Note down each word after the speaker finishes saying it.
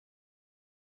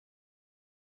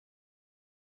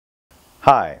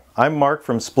Hi, I'm Mark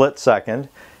from Split Second,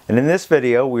 and in this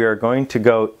video we are going to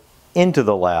go into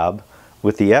the lab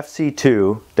with the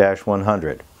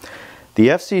FC2-100. The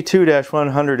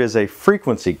FC2-100 is a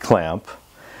frequency clamp,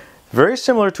 very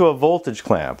similar to a voltage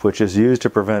clamp, which is used to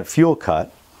prevent fuel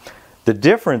cut. The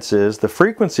difference is the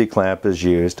frequency clamp is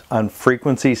used on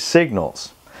frequency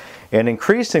signals, and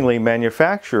increasingly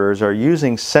manufacturers are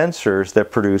using sensors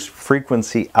that produce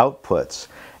frequency outputs,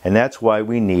 and that's why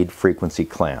we need frequency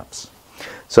clamps.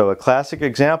 So a classic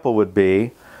example would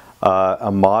be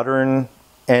a modern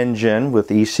engine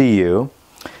with ECU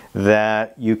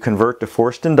that you convert to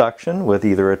forced induction with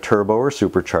either a turbo or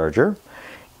supercharger,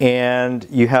 and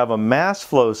you have a mass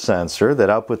flow sensor that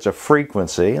outputs a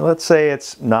frequency. Let's say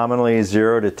it's nominally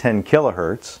 0 to 10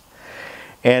 kilohertz,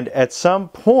 and at some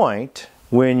point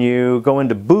when you go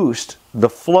into boost, the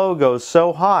flow goes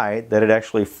so high that it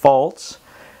actually faults,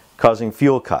 causing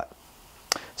fuel cut.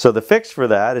 So the fix for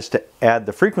that is to add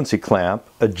the frequency clamp,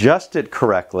 adjust it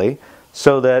correctly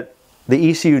so that the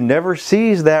ECU never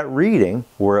sees that reading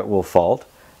where it will fault,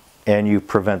 and you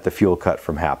prevent the fuel cut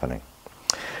from happening.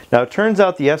 Now it turns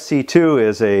out the FC2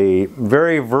 is a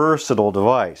very versatile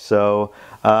device, so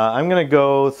I'm going to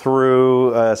go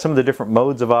through some of the different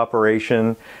modes of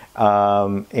operation,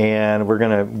 and we're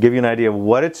going to give you an idea of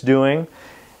what it's doing.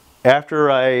 After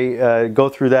I go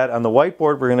through that on the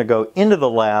whiteboard, we're going to go into the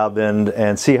lab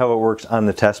and see how it works on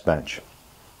the test bench.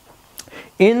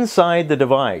 Inside the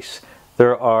device,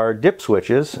 there are dip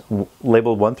switches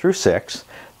labeled 1 through 6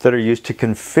 that are used to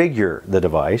configure the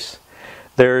device.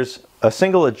 There's a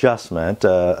single adjustment,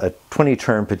 a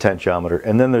 20-turn potentiometer,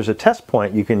 and then there's a test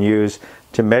point you can use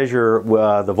to measure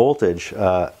the voltage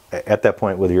at that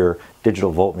point with your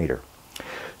digital voltmeter.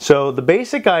 So the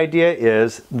basic idea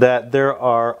is that there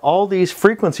are all these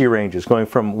frequency ranges going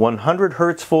from 100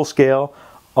 Hertz full scale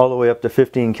all the way up to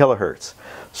 15 kilohertz.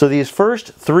 So these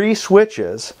first 3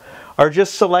 switches are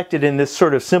just selected in this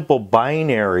sort of simple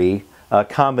binary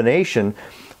combination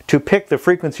to pick the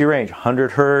frequency range: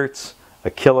 100 Hertz,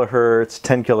 a kilohertz,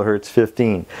 10 kilohertz,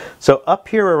 15. So up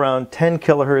here around 10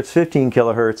 kilohertz, 15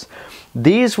 kilohertz,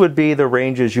 these would be the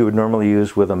ranges you would normally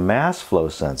use with a mass flow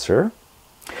sensor.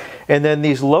 And then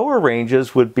these lower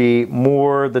ranges would be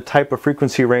more the type of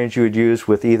frequency range you would use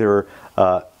with either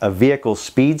a vehicle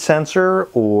speed sensor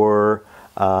or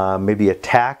maybe a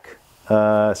tach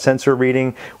sensor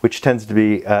reading, which tends to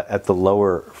be at the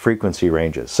lower frequency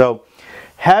ranges. So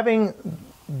having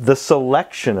the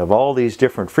selection of all these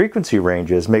different frequency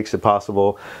ranges makes it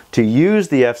possible to use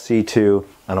the FC2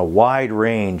 on a wide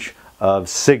range of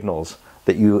signals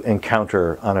that you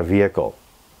encounter on a vehicle.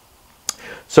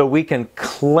 So we can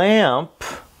clamp,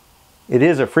 it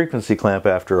is a frequency clamp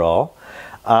after all,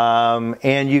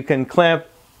 and you can clamp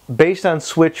based on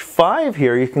switch 5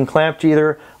 here, you can clamp to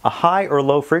either a high or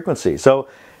low frequency. So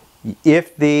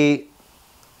if the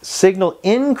signal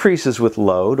increases with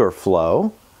load or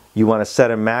flow, you want to set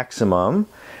a maximum.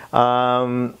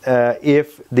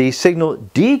 If the signal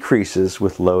decreases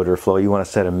with load or flow, you want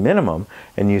to set a minimum,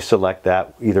 and you select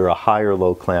that, either a high or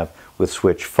low clamp with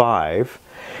switch 5.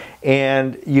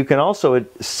 And you can also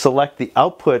select the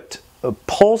output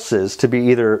pulses to be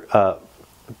either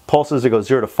pulses that go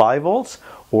 0 to 5 volts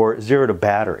or 0 to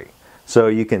battery. So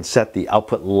you can set the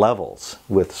output levels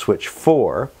with switch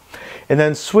 4. And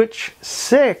then switch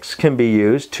 6 can be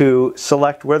used to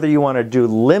select whether you want to do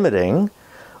limiting,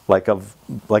 like a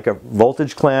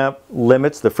voltage clamp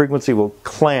limits, the frequency will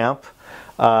clamp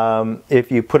if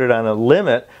you put it on a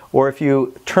limit, or if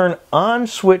you turn on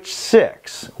switch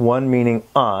 6, 1 meaning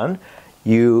on,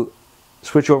 you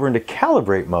switch over into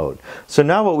calibrate mode. So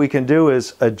now what we can do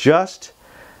is adjust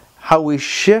how we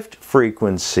shift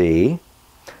frequency,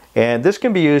 and this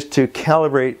can be used to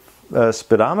calibrate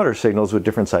speedometer signals with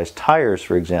different sized tires,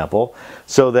 for example,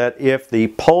 so that if the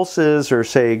pulses are,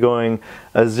 say, going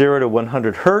 0 to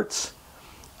 100 Hertz,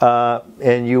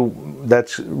 and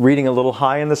that's reading a little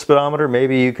high in the speedometer,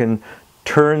 maybe you can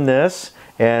turn this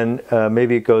and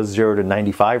maybe it goes 0 to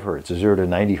 95 Hertz or 0 to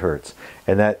 90 Hertz,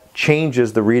 and that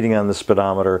changes the reading on the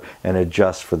speedometer and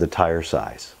adjusts for the tire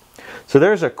size. So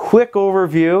there's a quick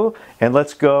overview, and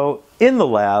let's go in the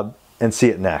lab and see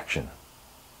it in action.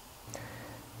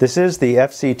 This is the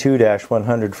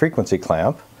FC2-100 frequency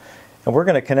clamp, and we're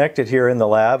going to connect it here in the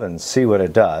lab and see what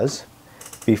it does.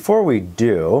 Before we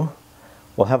do,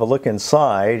 we'll have a look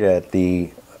inside at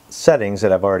the settings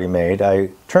that I've already made. I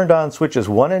turned on switches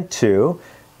 1 and 2,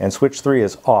 and switch 3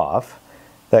 is off.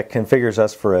 That configures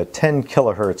us for a 10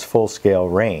 kilohertz full scale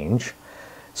range.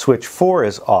 Switch 4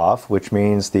 is off, which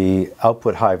means the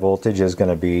output high voltage is going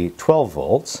to be 12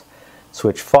 volts.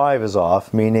 Switch 5 is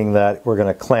off, meaning that we're going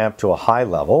to clamp to a high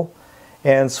level.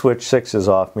 and switch 6 is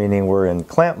off, meaning we're in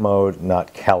clamp mode,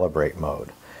 not calibrate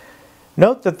mode.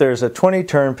 Note that there's a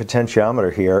 20-turn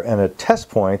potentiometer here and a test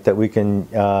point that we can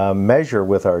measure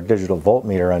with our digital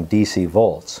voltmeter on DC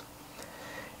volts.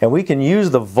 And we can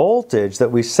use the voltage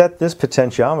that we set this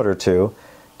potentiometer to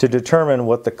determine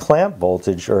what the clamp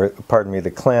voltage, or pardon me,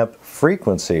 the clamp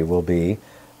frequency will be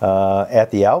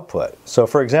at the output. So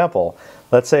for example,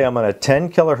 let's say I'm on a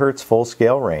 10 kilohertz full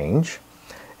scale range,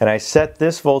 and I set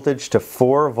this voltage to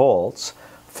 4 volts.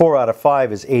 4 out of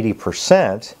 5 is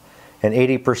 80%, and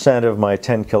 80% of my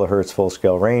 10 kilohertz full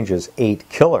scale range is 8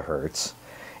 kilohertz,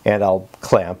 and I'll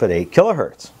clamp at 8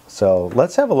 kilohertz. So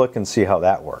let's have a look and see how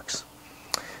that works.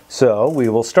 So we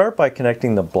will start by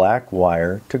connecting the black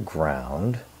wire to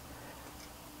ground,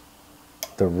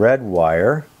 the red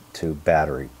wire to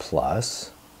battery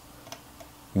plus.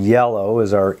 Yellow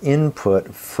is our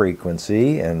input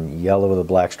frequency, and yellow with a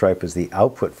black stripe is the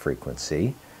output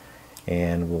frequency.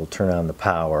 And we'll turn on the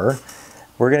power.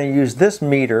 We're going to use this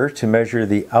meter to measure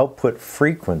the output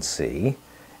frequency.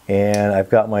 And I've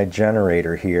got my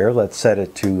generator here. Let's set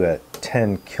it to a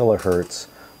 10 kilohertz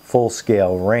full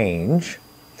scale range.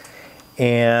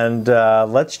 And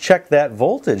let's check that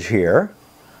voltage here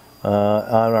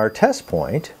on our test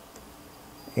point.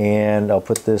 And I'll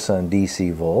put this on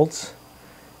DC volts.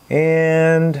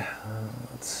 And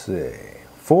let's see,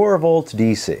 4 volts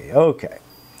DC. Okay,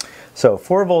 so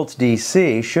 4 volts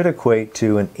DC should equate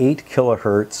to an 8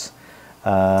 kilohertz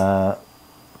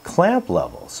clamp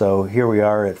level. So here we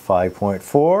are at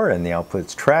 5.4, and the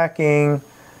output's tracking,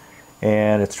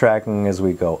 and it's tracking as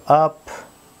we go up.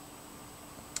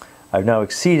 I've now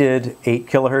exceeded 8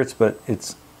 kilohertz, but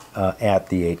it's at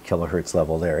the 8 kilohertz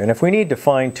level there. And if we need to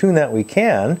fine tune that, we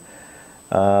can.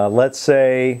 Let's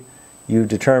say you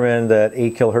determine that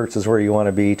 8 kilohertz is where you want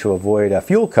to be to avoid a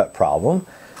fuel cut problem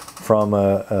from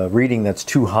a reading that's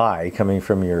too high coming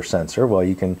from your sensor. Well,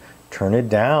 you can turn it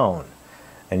down,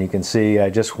 and you can see I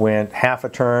just went half a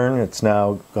turn. It's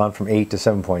now gone from 8 to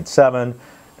 7.7,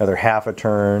 another half a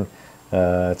turn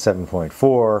at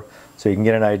 7.4, so you can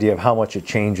get an idea of how much it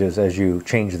changes as you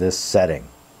change this setting.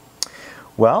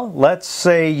 Well, let's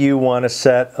say you want to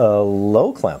set a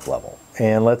low clamp level.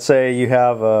 And let's say you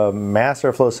have a mass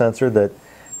airflow sensor that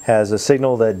has a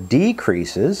signal that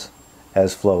decreases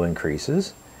as flow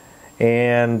increases.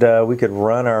 And we could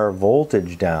run our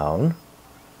voltage down,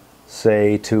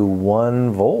 say, to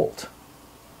 1 volt.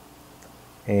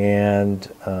 And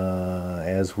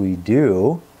as we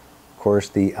do, of course,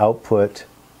 the output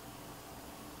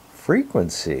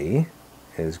frequency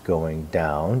is going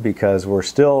down because we're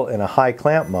still in a high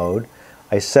clamp mode.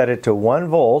 I set it to 1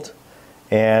 volt.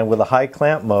 And with a high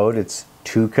clamp mode, it's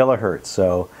 2 kilohertz.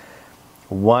 So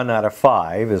 1 out of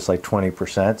 5 is like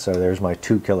 20%. So there's my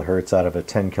 2 kilohertz out of a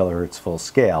 10 kilohertz full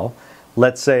scale.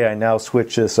 Let's say I now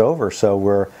switch this over so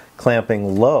we're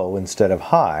clamping low instead of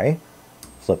high.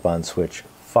 Flip on switch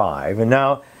 5. And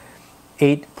now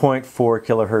 8.4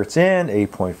 kilohertz in,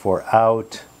 8.4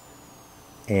 out.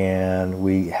 And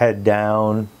we head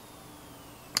down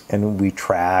and we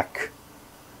track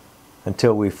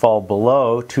until we fall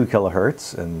below 2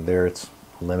 kilohertz, and there it's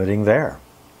limiting there.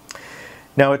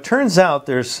 Now it turns out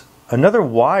there's another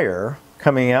wire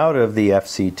coming out of the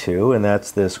FC2, and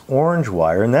that's this orange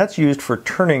wire, and that's used for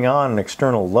turning on an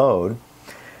external load.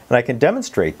 And I can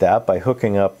demonstrate that by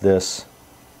hooking up this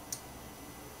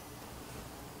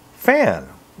fan,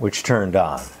 which turned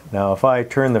on. Now if I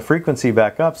turn the frequency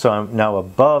back up so I'm now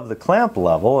above the clamp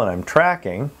level and I'm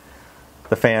tracking,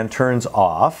 the fan turns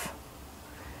off.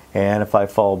 And if I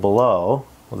fall below,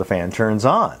 well, the fan turns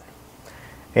on.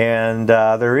 And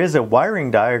there is a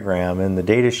wiring diagram in the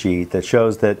data sheet that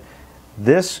shows that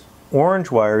this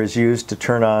orange wire is used to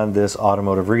turn on this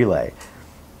automotive relay.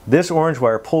 This orange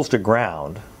wire pulls to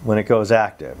ground when it goes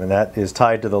active, and that is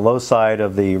tied to the low side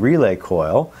of the relay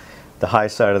coil. The high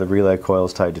side of the relay coil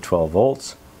is tied to 12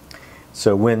 volts.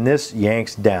 So when this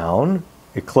yanks down,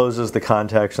 it closes the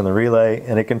contacts on the relay,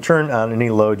 and it can turn on any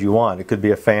load you want. It could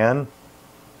be a fan,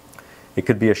 it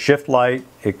could be a shift light,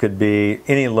 it could be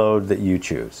any load that you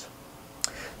choose.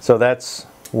 So that's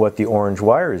what the orange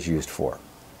wire is used for.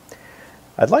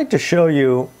 I'd like to show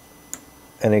you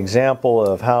an example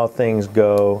of how things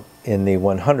go in the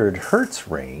 100 hertz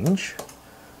range.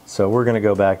 So we're going to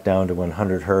go back down to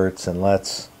 100 hertz, and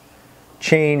let's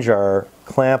change our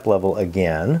clamp level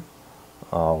again.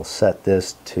 I'll set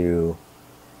this to,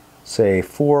 say,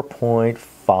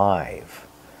 4.5.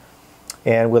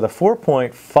 And with a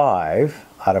 4.5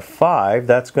 out of 5,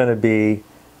 that's going to be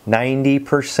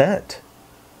 90%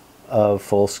 of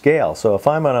full scale. So if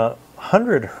I'm on a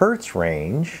 100 hertz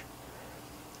range,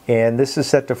 and this is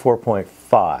set to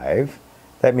 4.5,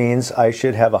 that means I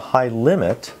should have a high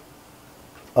limit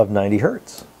of 90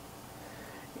 hertz.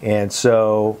 And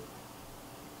so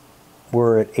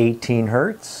we're at 18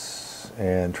 hertz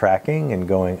and tracking and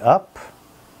going up,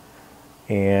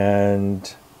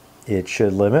 and it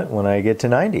should limit when I get to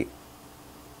 90.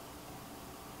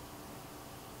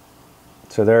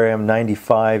 So there I am,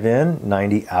 95 in,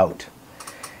 90 out.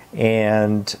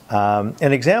 And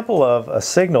an example of a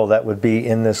signal that would be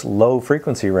in this low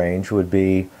frequency range would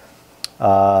be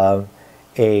a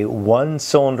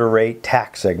 1-cylinder rate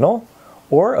tach signal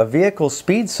or a vehicle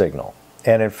speed signal.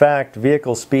 And in fact,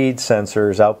 vehicle speed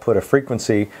sensors output a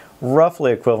frequency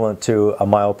roughly equivalent to a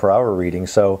mile/hour reading.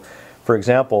 So, for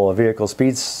example, a vehicle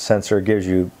speed sensor gives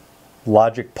you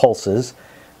logic pulses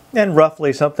and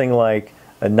roughly something like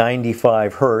a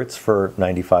 95 hertz for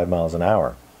 95 miles an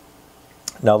hour.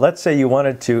 Now let's say you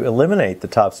wanted to eliminate the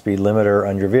top speed limiter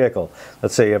on your vehicle.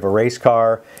 Let's say you have a race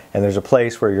car and there's a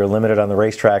place where you're limited on the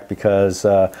racetrack because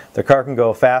the car can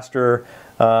go faster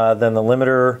than the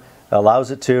limiter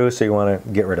allows it to, so you want to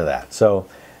get rid of that. So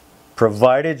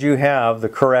provided you have the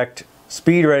correct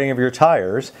speed rating of your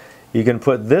tires, you can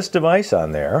put this device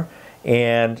on there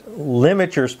and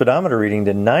limit your speedometer reading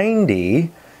to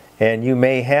 90, and you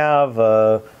may have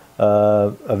a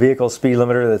vehicle speed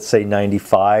limiter that's, say,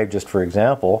 95, just for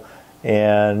example,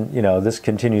 and this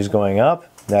continues going up,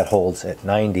 that holds at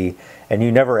 90, and you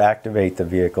never activate the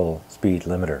vehicle speed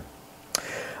limiter.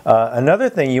 Another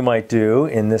thing you might do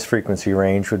in this frequency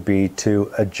range would be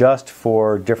to adjust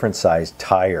for different size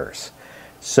tires.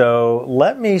 So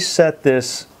let me set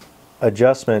this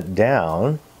adjustment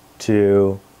down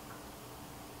to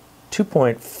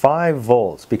 2.5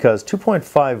 volts, because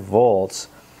 2.5 volts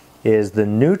is the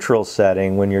neutral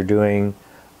setting when you're doing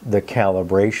the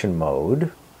calibration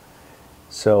mode.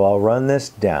 So I'll run this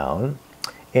down,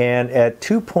 and at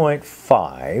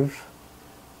 2.5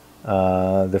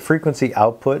 the frequency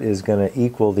output is going to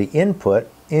equal the input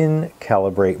in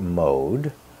calibrate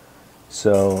mode.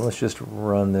 So let's just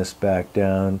run this back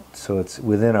down so it's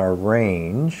within our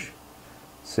range.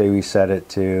 Say we set it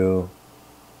to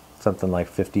something like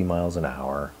 50 miles an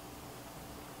hour.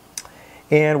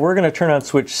 And we're going to turn on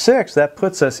switch 6. That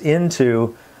puts us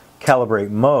into calibrate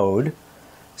mode.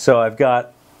 So I've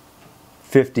got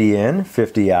 50 in,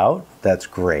 50 out. That's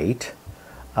great.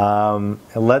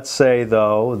 Let's say,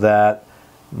 though, that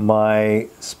my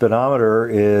speedometer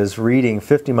is reading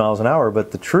 50 miles an hour,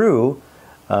 but the true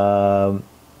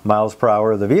miles per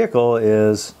hour of the vehicle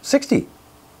is 60.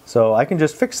 So I can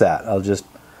just fix that. I'll just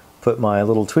put my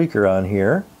little tweaker on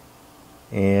here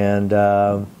and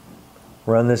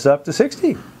run this up to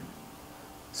 60.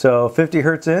 So 50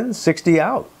 hertz in, 60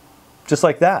 out, just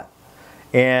like that.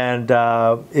 And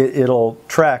it'll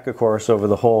track, of course, over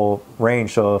the whole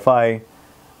range. So if I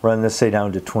run this, say,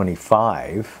 down to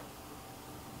 25,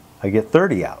 I get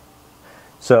 30 out.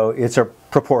 So it's a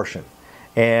proportion.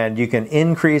 And you can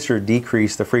increase or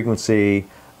decrease the frequency,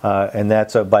 and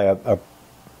that's by a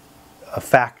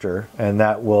factor, and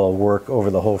that will work over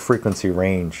the whole frequency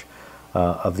range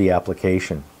of the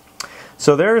application.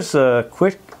 So there's a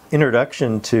quick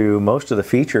introduction to most of the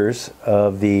features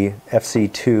of the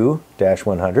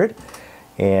FC2-100,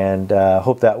 and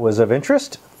hope that was of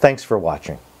interest. Thanks for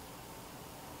watching.